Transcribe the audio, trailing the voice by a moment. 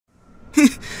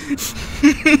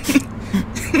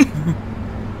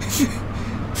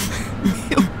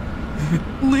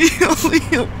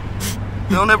Leo.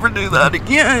 Don't ever do that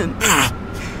again.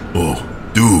 Oh,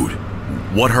 dude.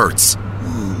 What hurts?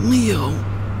 Oh, Leo.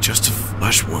 Just a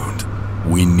flesh wound.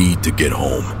 We need to get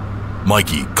home.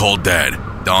 Mikey, call Dad.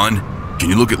 Don, can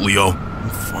you look at Leo? I'm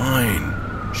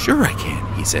fine. Sure I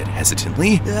can, he said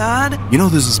hesitantly. Dad? You know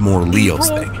this is more Leo's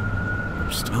April? thing.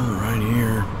 I'm still right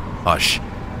here. Hush.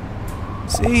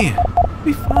 See, you'll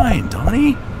be fine,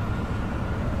 Donnie.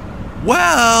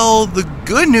 Well, the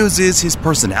good news is his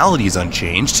personality is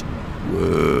unchanged.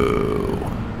 Whoa.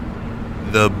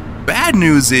 The bad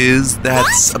news is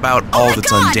that's about all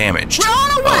that's undamaged. We're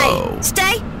on our way.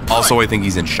 Stay. Also, I think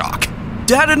he's in shock.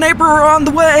 Dad and neighbor are on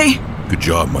the way. Good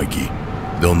job, Mikey.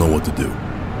 They'll know what to do.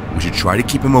 We should try to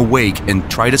keep him awake and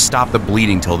try to stop the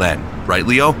bleeding till then. Right,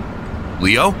 Leo?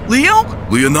 Leo? Leo?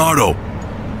 Leonardo!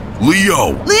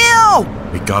 Leo! Leo!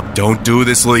 Wake up, don't do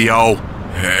this, Leo.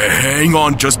 Hang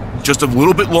on just a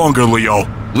little bit longer, Leo.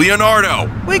 Leonardo!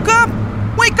 Wake up!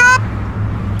 Wake up!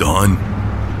 Don,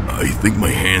 I think my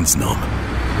hand's numb.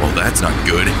 Well, that's not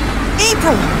good.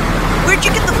 April, where'd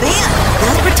you get the van?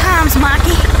 Desperate times,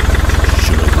 Mikey.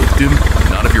 Should I lift him?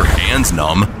 Not if your hand's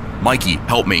numb. Mikey,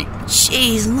 help me.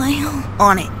 Jeez, Leo.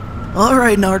 On it. All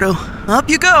right, Nardo. Up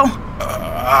you go.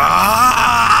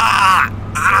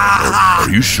 Are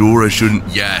you sure I shouldn't?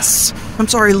 Yes. I'm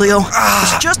sorry, Leo.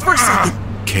 It's just for a second.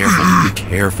 Careful, be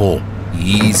careful.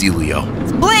 Easy, Leo.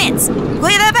 Lance,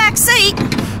 clear that back seat.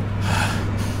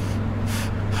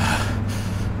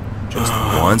 Just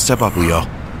one step up, Leo.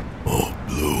 Oh,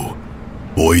 Blue.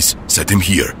 Boys, set him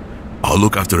here. I'll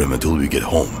look after him until we get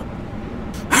home.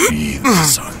 Breathe,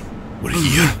 son. We're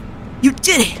here. You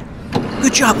did it.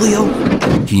 Good job, Leo.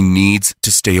 He needs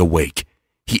to stay awake.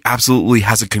 He absolutely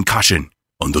has a concussion.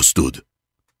 Understood.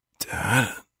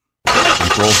 Dad?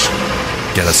 April,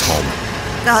 get us home.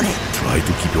 Got it. Try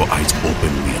to keep your eyes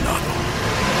open, Leonardo.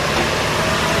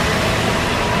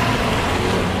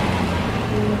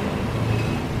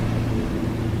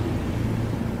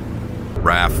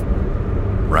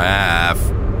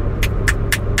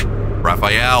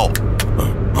 Raphael.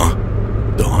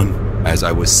 Don? As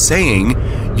I was saying,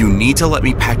 you need to let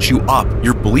me patch you up.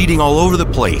 You're bleeding all over the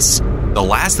place. The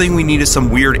last thing we need is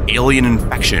some weird alien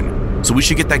infection. So we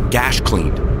should get that gash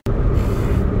cleaned.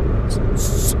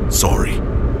 Sorry.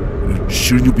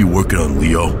 Shouldn't you be working on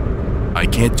Leo? I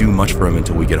can't do much for him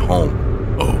until we get home.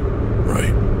 Oh,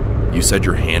 right. You said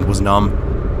your hand was numb?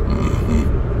 Mm-hmm.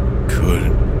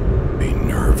 Could be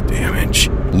nerve damage.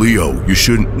 Leo, you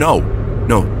shouldn't... No,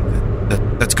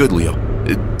 that's good, Leo.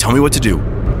 Tell me what to do.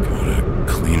 Gotta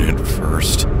clean it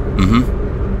first.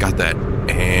 Mm-hmm. Got that.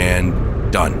 And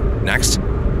done. Next.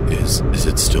 Is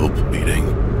it still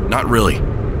bleeding? Not really.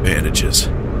 Bandages.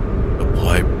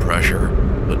 Apply pressure,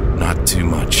 but not too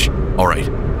much. All right.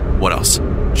 What else?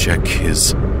 Check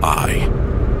his eye.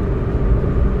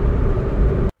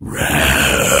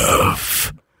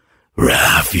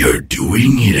 Raph, you're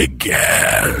doing it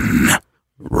again.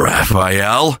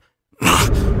 Raphael?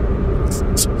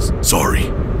 Sorry.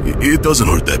 It doesn't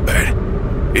hurt that bad.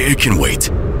 It can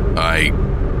wait. I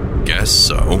guess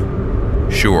so.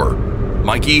 Sure.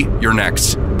 Mikey, you're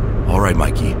next. All right,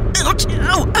 Mikey. Ouch!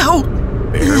 Ow! Ow!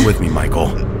 Bear with me, Michael.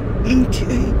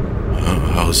 Okay.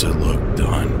 How's it look,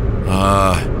 Don?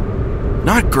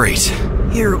 Not great.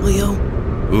 Here, Leo.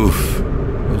 Oof.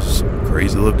 Those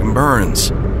crazy-looking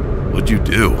burns. What'd you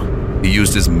do? He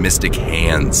used his mystic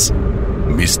hands.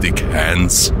 Mystic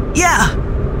hands? Yeah.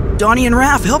 Donnie and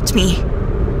Raph helped me.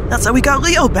 That's how we got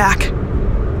Leo back.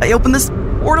 I opened this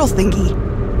portal thingy.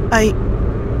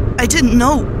 I didn't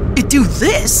know it'd do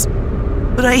this,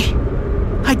 but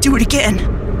I'd do it again.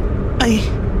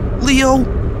 Leo,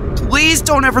 please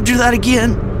don't ever do that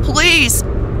again. Please.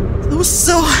 It was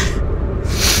so...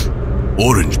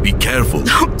 Orange, be careful.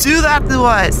 Don't do that to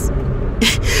us.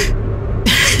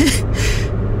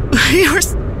 We were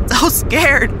so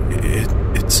scared.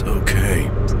 It's okay.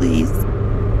 Please.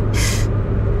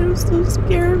 I'm so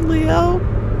scared, Leo.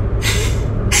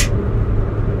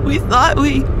 We thought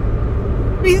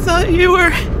you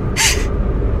were...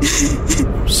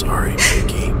 I'm sorry,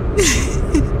 Mikey.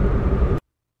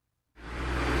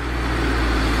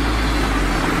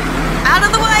 Out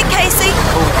of the way, Casey.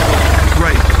 Oh,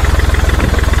 right.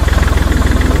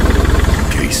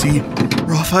 Casey?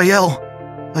 Raphael,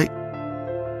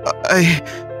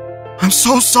 I'm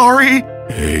so sorry.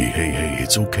 Hey,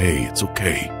 it's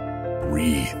okay.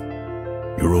 Breathe.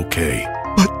 You're okay.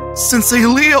 But Sensei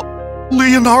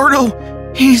Leonardo,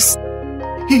 he's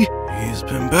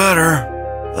been better,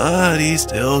 but he's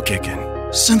still kicking.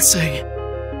 Sensei.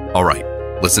 All right,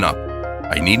 listen up.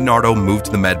 I need Nardo moved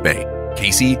to the med bay.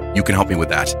 Casey, you can help me with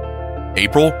that.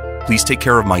 April, please take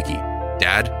care of Mikey.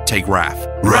 Dad, take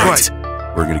Raph. Right.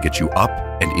 We're gonna get you up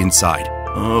and inside.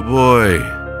 Oh boy,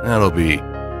 that'll be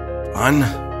fun.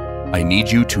 I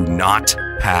need you to not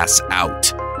pass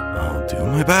out. I'll do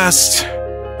my best.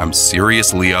 I'm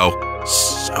serious, Leo.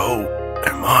 So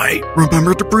am I.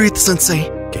 Remember to breathe, Sensei.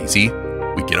 Casey,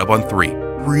 we get up on 3.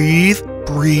 Breathe,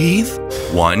 breathe.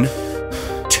 1,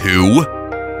 2,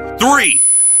 3.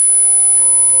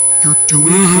 You're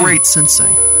doing great, Sensei.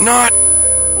 Not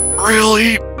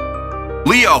really.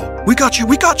 Leo, We got you,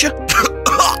 we got you.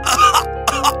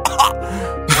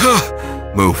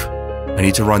 move. I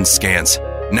need to run scans.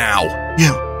 Now.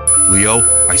 Yeah. Leo,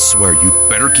 I swear, you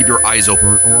better keep your eyes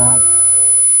open.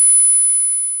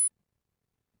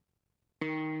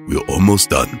 We're almost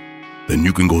done. Then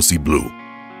you can go see Blue.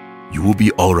 You will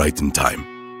be alright in time.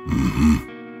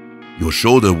 Your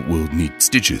shoulder will need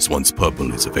stitches once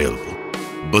purple is available,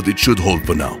 but it should hold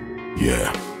for now.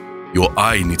 Yeah. Your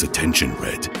eye needs attention,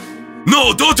 Red.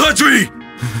 No, don't touch me!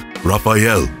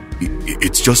 Raphael,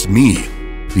 it's just me.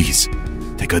 Please,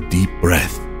 take a deep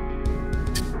breath.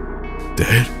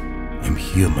 Dad, I'm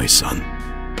here, my son.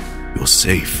 You're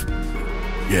safe.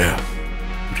 Yeah,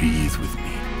 breathe with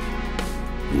me.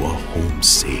 You are home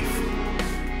safe.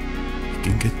 We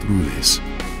can get through this.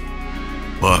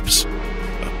 Pops,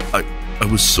 I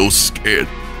was so scared.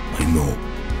 I know.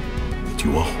 But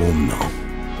you are home now.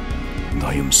 And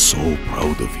I am so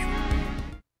proud of you.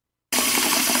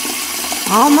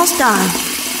 Almost done.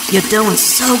 You're doing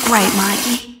so great,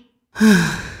 Mikey.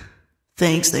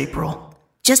 Thanks, April.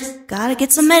 Just gotta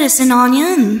get some medicine on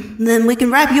you, and then we can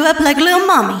wrap you up like a little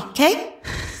mummy, okay?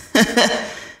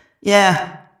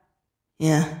 Yeah.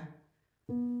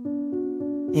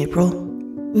 April?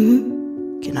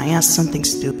 Can I ask something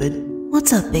stupid?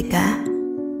 What's up, big guy?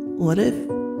 What if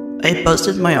I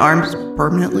busted my arms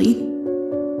permanently?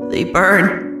 They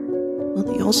burn, but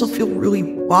they also feel really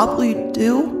wobbly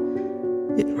too.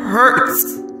 It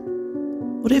hurts.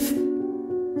 What if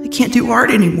I can't do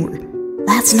art anymore?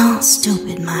 That's not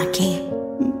stupid, Mikey.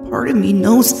 Part of me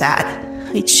knows that.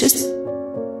 I just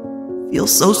feel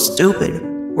so stupid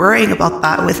worrying about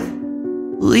that with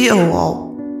Leo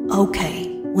all. Okay,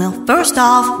 well, first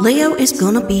off, Leo is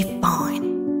gonna be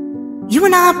fine. You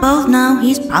and I both know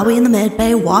he's probably in the med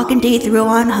bay walking Dee through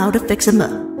on how to fix him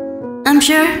up. I'm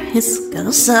sure it's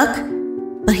gonna suck,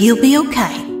 but he'll be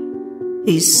okay.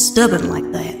 He's stubborn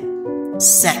like that.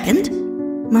 Second,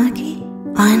 Mikey,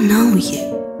 I know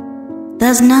you.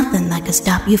 There's nothing that can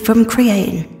stop you from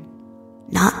creating.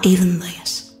 Not even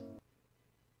this.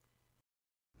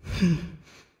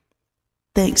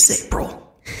 Thanks,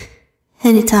 April.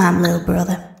 Anytime, little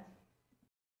brother.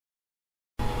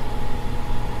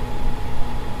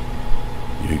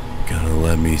 You gonna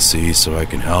let me see so I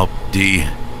can help, D?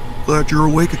 Glad you're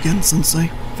awake again,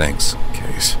 Sensei. Thanks.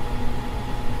 Case.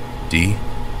 D?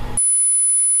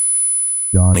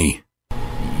 Johnny.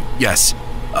 Yes,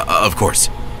 of course.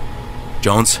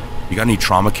 Jones, you got any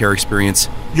trauma care experience?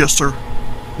 Yes, sir.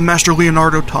 Master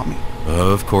Leonardo taught me.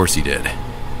 Of course he did.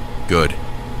 Good.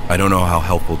 I don't know how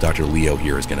helpful Dr. Leo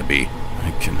here is going to be.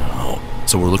 I can help.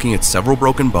 So we're looking at several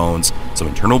broken bones, some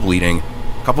internal bleeding,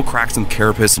 a couple cracks in the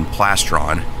carapace and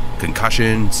plastron,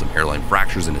 concussion, some hairline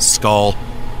fractures in his skull.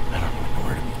 I don't even know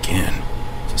where to begin.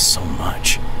 Just so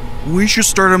much. We should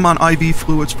start him on IV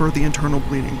fluids for the internal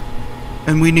bleeding.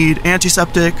 And we need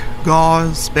antiseptic,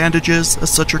 gauze, bandages, a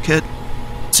suture kit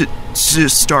to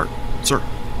start, sir.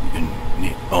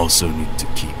 You also need to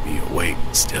keep me awake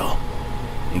still,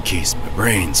 in case my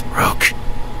brain's broke.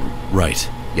 Right,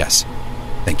 yes.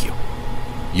 Thank you.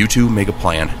 You two make a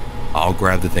plan. I'll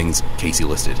grab the things Casey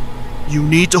listed. You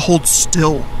need to hold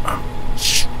still. I'm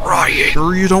trying.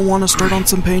 Sure you don't want to start on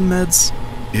some pain meds?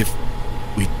 If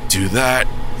we do that,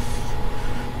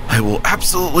 I will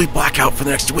absolutely black out for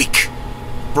the next week.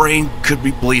 Brain could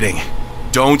be bleeding.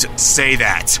 Don't say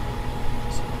that!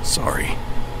 Sorry.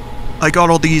 I got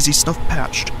all the easy stuff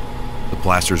patched. The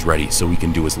plaster's ready so we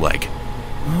can do his leg.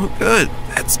 Oh, good.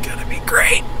 That's gonna be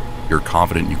great. You're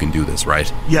confident you can do this,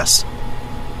 right? Yes.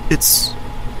 It's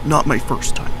not my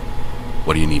first time.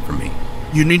 What do you need from me?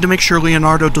 You need to make sure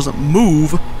Leonardo doesn't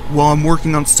move while I'm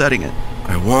working on setting it.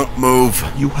 I won't move.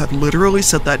 You have literally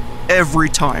said that every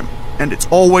time, and it's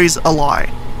always a lie.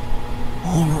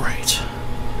 Alright.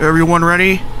 Everyone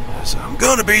ready? Yes, I'm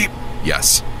gonna be.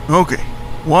 Yes. Okay.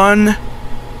 1,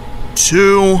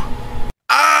 2...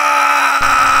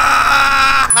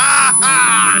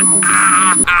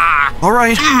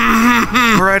 Alright.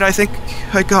 Alright, I think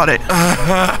I got it.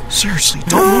 Seriously,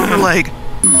 don't move your leg.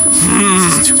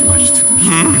 This is too much.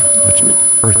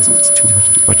 Hurts. It's too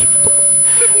much.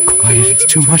 It's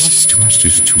too much. It's too much.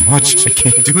 It's too much. I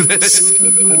can't do this.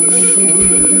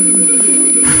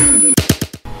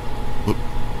 Look,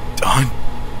 Don.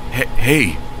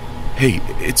 Hey,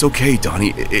 it's okay,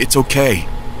 Donnie. It's okay.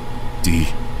 D,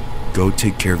 go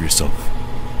take care of yourself.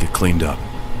 Get cleaned up.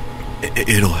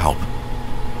 It'll help.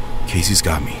 Casey's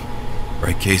got me.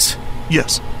 Right, Case?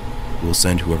 Yes. We'll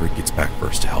send whoever gets back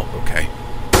first to help, okay?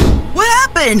 What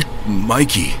happened?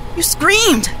 Mikey. You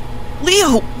screamed.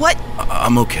 Leo, what?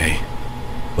 I'm okay.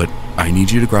 But I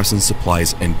need you to grab some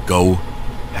supplies and go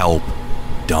help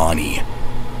Donnie.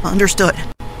 Understood.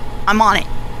 I'm on it.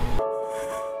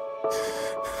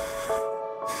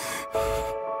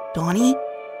 Donnie?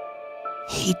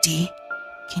 Hey, D.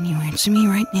 Can you answer me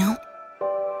right now?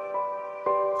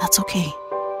 That's okay.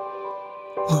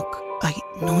 Look, I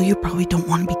know you probably don't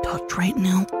want to be touched right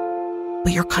now,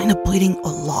 but you're kind of bleeding a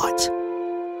lot.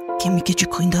 Can we get you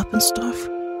cleaned up and stuff?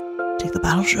 Take the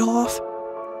battle shell off?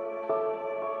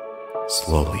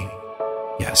 Slowly.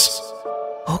 Yes.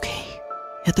 Okay.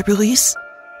 Hit the release.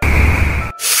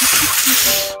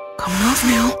 Coming off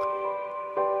now.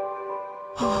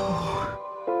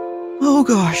 Oh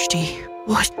gosh, D.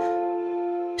 What?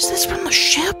 Is this from the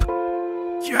ship?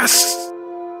 Yes.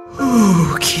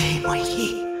 Okay,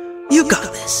 Mikey. You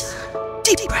got this.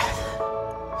 Deep breath.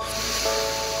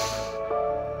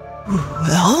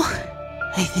 Well,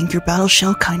 I think your battle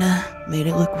shell kinda made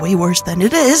it look way worse than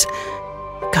it is.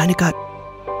 Kinda got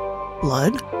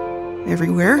blood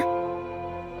everywhere.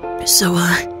 So,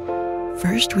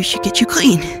 first we should get you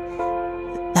clean.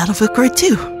 That'll feel great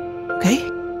too, okay?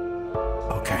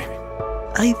 Okay.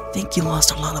 I think you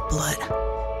lost a lot of blood.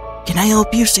 Can I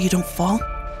help you so you don't fall?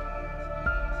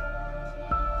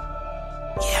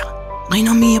 Yeah, lean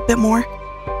on me a bit more.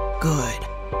 Good.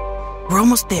 We're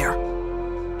almost there.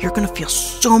 You're gonna feel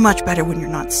so much better when you're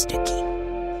not sticky.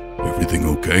 Everything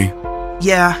okay?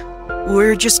 Yeah,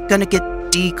 we're just gonna get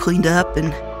D cleaned up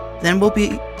and then we'll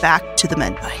be back to the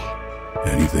med bay.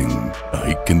 Anything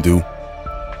I can do?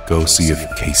 Go see if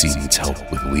Casey needs help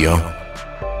with Leo.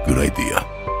 Good idea.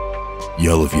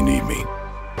 Yell if you need me.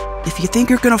 If you think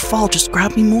you're gonna fall, just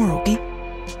grab me more, okay?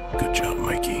 Good job,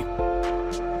 Mikey.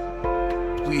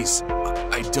 Please,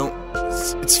 I don't...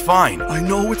 It's fine. I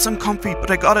know it's uncomfy,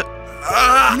 but I gotta...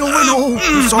 I know.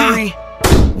 I'm sorry.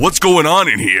 What's going on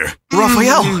in here?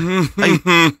 Raphael,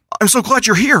 I'm so glad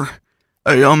you're here.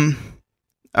 I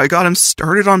got him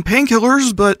started on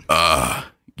painkillers, but...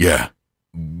 Yeah.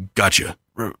 Gotcha.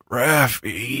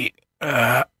 Rafi,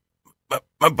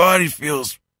 my body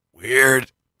feels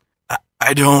weird.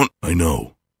 I don't... I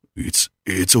know. It's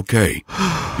okay.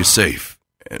 You're safe.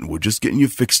 And we're just getting you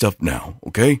fixed up now,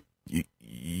 okay?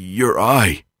 Your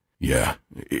eye. Yeah,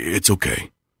 it's okay.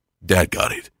 Dad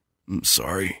got it. I'm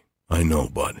sorry. I know,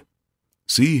 bud.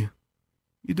 See?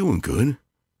 You're doing good.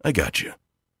 I got you.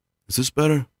 Is this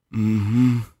better?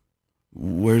 Mm-hmm.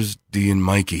 Where's Dee and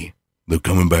Mikey? They're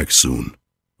coming back soon.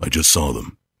 I just saw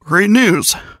them. Great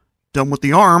news. Done with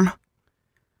the arm.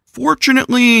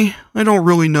 Fortunately, I don't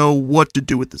really know what to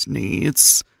do with this knee.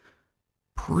 It's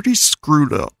pretty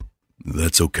screwed up.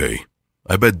 That's okay.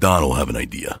 I bet Don will have an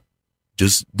idea.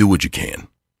 Just do what you can.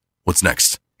 What's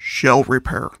next? Shell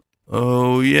repair.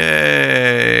 Oh,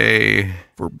 yay.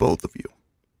 For both of you.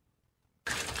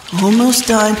 Almost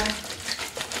done.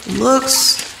 It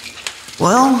looks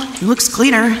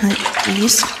cleaner, at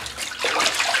least.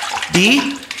 D,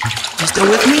 you still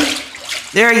with me?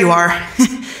 There you are.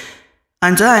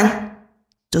 I'm done.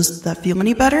 Does that feel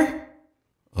any better?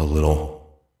 A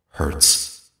little.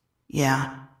 Hurts.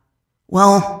 Yeah.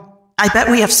 Well, I bet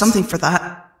we have something for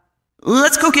that.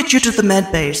 Let's go get you to the med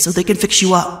bay so they can fix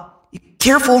you up.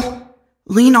 Careful.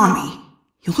 Lean on me.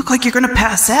 You look like you're gonna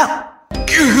pass out.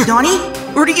 Donnie?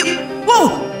 Where do you...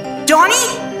 Whoa!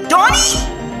 Donnie? Donnie?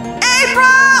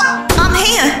 April! I'm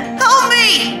here. Help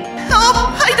me! Help!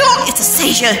 I don't... It's a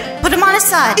seizure. Put him on his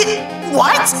side.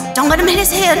 What? Don't let him hit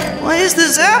his head. Why is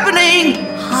this happening?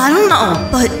 I don't know,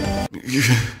 but...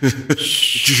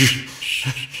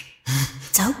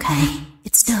 It's okay.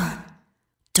 It's done.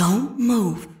 Don't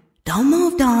move. Don't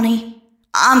move, Donnie.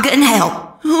 I'm getting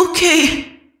help. Okay.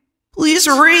 Please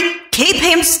hurry. Keep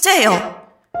him still.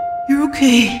 You're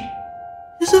okay.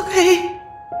 It's okay.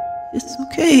 It's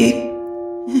okay.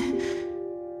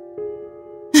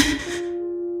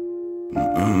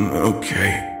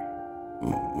 Okay.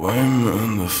 Why am I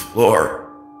on the floor?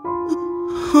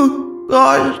 Oh,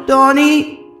 gosh,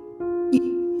 Donnie.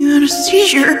 You had a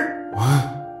seizure. What?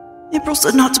 April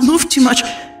said not to move too much.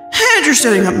 And you're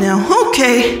sitting up now.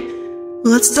 Okay.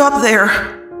 Let's stop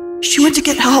there. She went to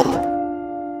get help.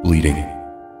 Bleeding.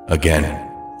 Again.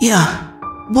 Yeah.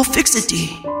 We'll fix it,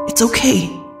 D. It's okay.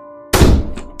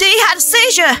 D,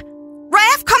 seizure!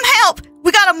 Raph, come help!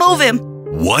 We gotta move him!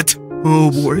 What?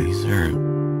 Oh boy. Caesar.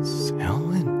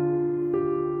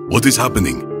 Selwyn? What is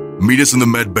happening? Meet us in the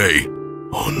med bay.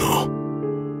 Oh no.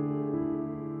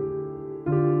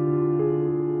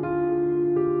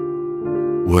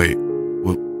 Wait,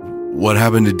 what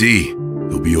happened to D?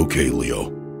 You'll be okay,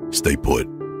 Leo. Stay put.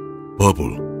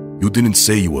 Purple, you didn't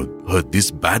say you were hurt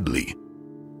this badly.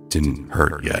 Didn't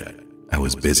hurt yet. I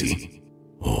was busy.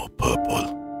 Oh,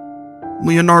 Purple.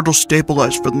 Leonardo's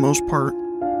stabilized for the most part.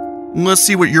 Let's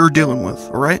see what you're dealing with,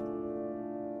 alright?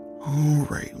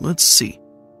 Alright, let's see.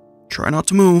 Try not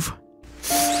to move.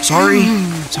 Sorry,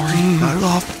 got it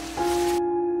off.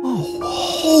 Oh,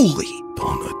 holy.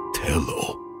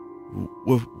 Donatello.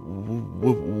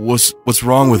 What's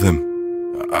wrong with him?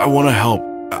 I want to help.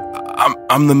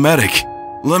 I'm the medic.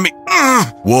 Let me.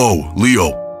 Whoa,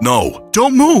 Leo, no.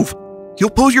 Don't move. You'll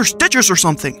pull your stitches or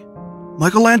something.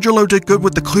 Michelangelo did good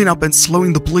with the cleanup and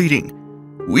slowing the bleeding.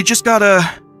 We just gotta...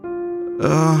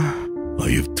 I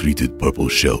have treated Purple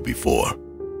Shell before.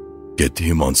 Get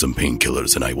him on some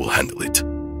painkillers and I will handle it.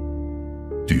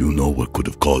 Do you know what could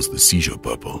have caused the seizure,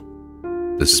 Purple?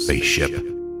 The spaceship.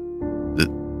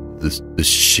 The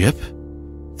ship?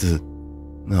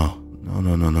 No.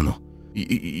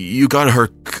 You got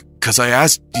hurt because I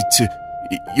asked you to.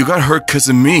 You got hurt because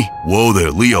of me. Whoa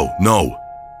there, Leo, no.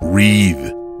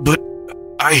 Breathe. But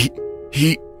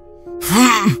he.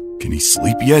 Can he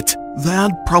sleep yet?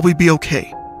 That'd probably be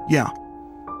okay. Yeah.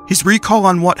 His recall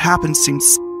on what happened seems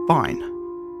fine.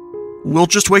 We'll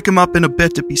just wake him up in a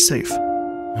bit to be safe. I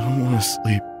don't want to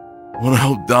sleep. I want to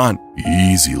help Don.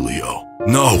 Easy, Leo.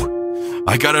 No!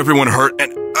 I got everyone hurt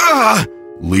and...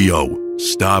 Leo,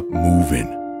 stop moving.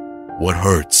 What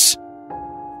hurts?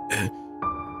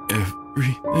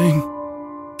 Everything.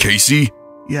 Casey?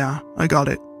 Yeah, I got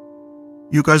it.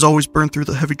 You guys always burn through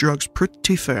the heavy drugs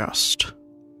pretty fast.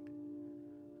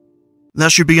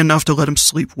 That should be enough to let him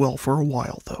sleep well for a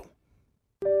while, though.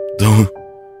 Don't...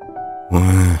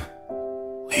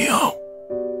 Leo,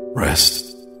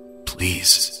 rest,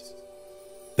 please.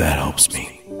 That helps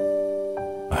me.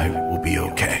 I will be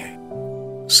okay.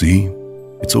 See?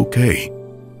 It's okay.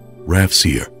 Raph's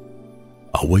here.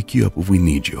 I'll wake you up if we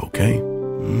need you, okay?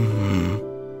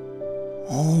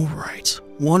 All right.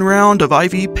 One round of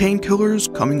IV painkillers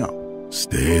coming up.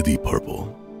 Steady,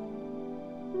 Purple.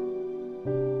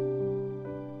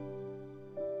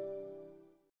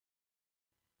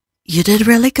 You did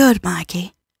really good,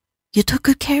 Mikey. You took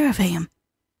good care of him.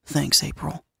 Thanks,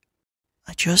 April.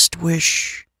 I just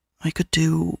wish I could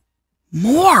do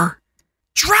more.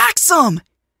 Draxum!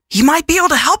 He might be able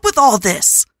to help with all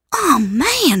this. Oh,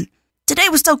 man. Today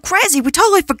was so crazy, we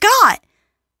totally forgot.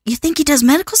 You think he does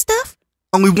medical stuff?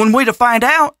 Only one way to find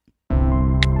out.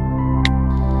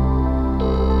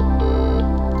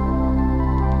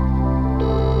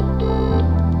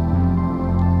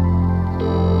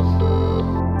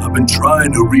 I've been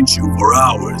trying to reach you for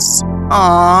hours.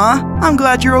 Aw, I'm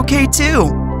glad you're okay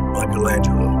too.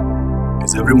 Michelangelo,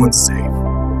 is everyone safe?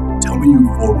 Tell me you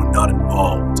four were not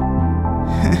involved.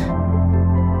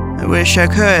 I wish I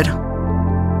could.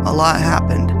 A lot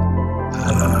happened.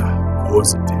 Of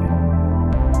course it did.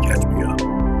 Catch me up.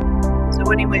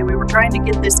 So anyway, we were trying to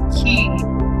get this key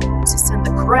to send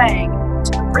the Krang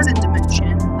to the prison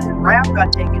dimension. Then Raph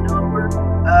got taken over.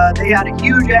 They had a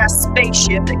huge-ass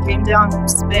spaceship that came down from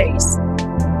space.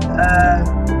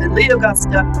 Then Leo got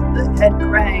stuck with the head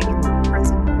Krang in the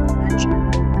prison dimension.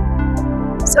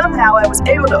 Somehow I was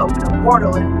able to open a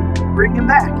portal and bring him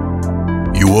back.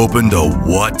 You opened a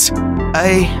what?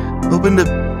 I opened a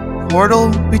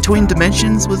portal between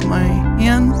dimensions with my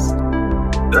hands.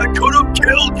 That could have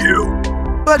killed you.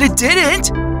 But it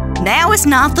didn't. Now is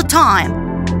not the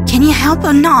time. Can you help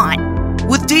or not?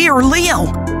 With D or Leo.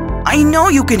 I know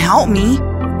you can help me.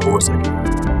 Of course I can.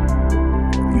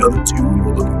 The other two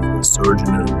were looking for a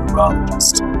surgeon and a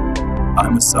neurologist.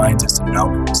 I'm a scientist and an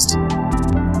alchemist.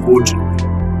 Fortunately,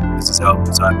 this is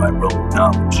outside my realm of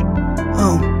knowledge.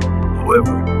 Oh.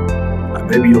 However, I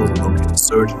may be able to locate a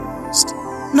surgeon at least.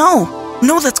 No,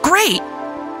 that's great.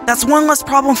 That's one less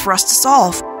problem for us to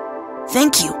solve.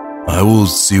 Thank you. I will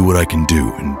see what I can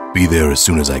do and be there as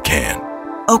soon as I can.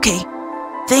 Okay.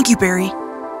 Thank you, Barry.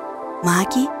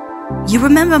 Mikey, you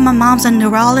remember my mom's a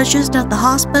neurologist at the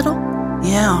hospital?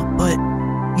 Yeah, but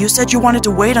you said you wanted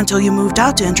to wait until you moved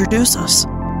out to introduce us.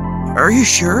 Are you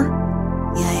sure?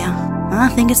 Yeah, I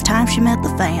think it's time she met the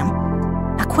fam.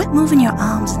 Now quit moving your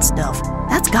arms and stuff.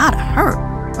 That's gotta hurt.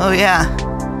 Oh yeah,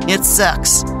 it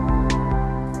sucks.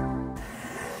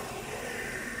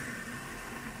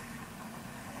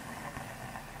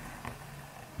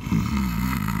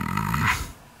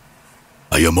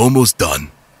 I am almost done.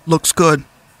 Looks good.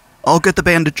 I'll get the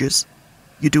bandages.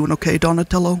 You doing okay,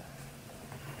 Donatello?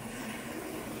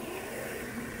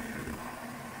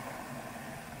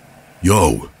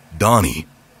 Yo, Donnie.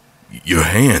 Your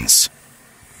hands.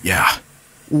 Yeah.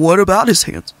 What about his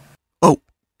hands? Oh.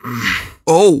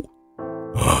 Oh.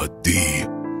 D.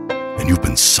 And you've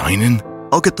been signing?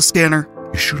 I'll get the scanner.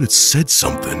 You should have said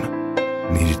something.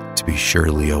 Needed to be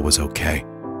sure Leo was okay.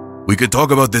 We can talk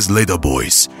about this later,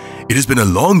 boys. It has been a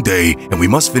long day, and we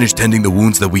must finish tending the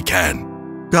wounds that we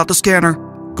can. Got the scanner.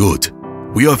 Good.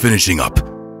 We are finishing up.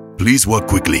 Please work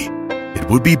quickly. It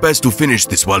would be best to finish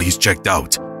this while he's checked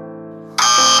out.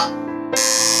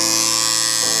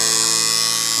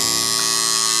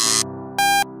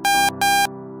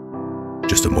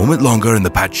 Just a moment longer and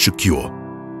the patch should cure.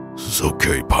 It's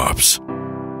okay, Pops.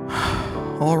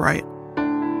 All right.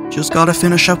 Just gotta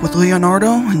finish up with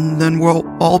Leonardo, and then we'll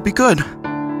all be good.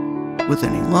 With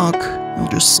any luck, he'll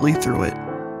just sleep through it.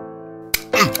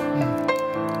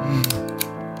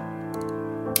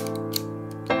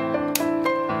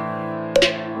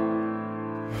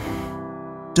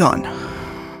 Done.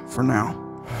 For now.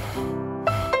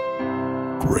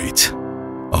 Great.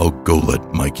 I'll go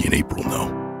let Mikey and April know.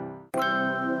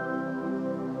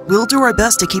 We'll do our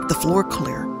best to keep the floor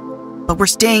clear, but we're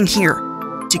staying here,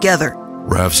 together.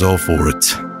 Raph's all for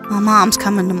it. My mom's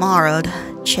coming tomorrow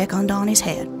to check on Donnie's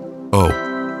head. Oh,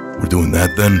 we're doing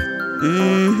that then?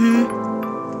 Mm-hmm.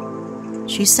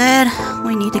 She said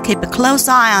we need to keep a close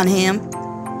eye on him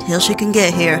till she can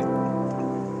get here.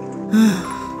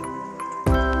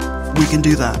 We can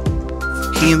do that.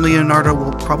 He and Leonardo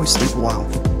will probably sleep a while.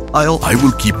 I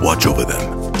will keep watch over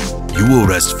them. You will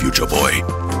rest, future boy.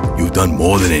 You've done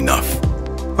more than enough.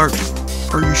 Are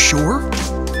you sure?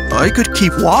 I could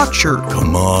keep watch or...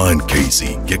 Come on,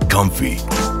 Casey. Get comfy.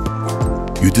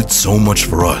 You did so much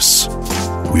for us.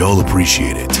 We all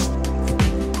appreciate it.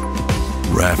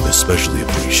 Raph especially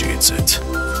appreciates it.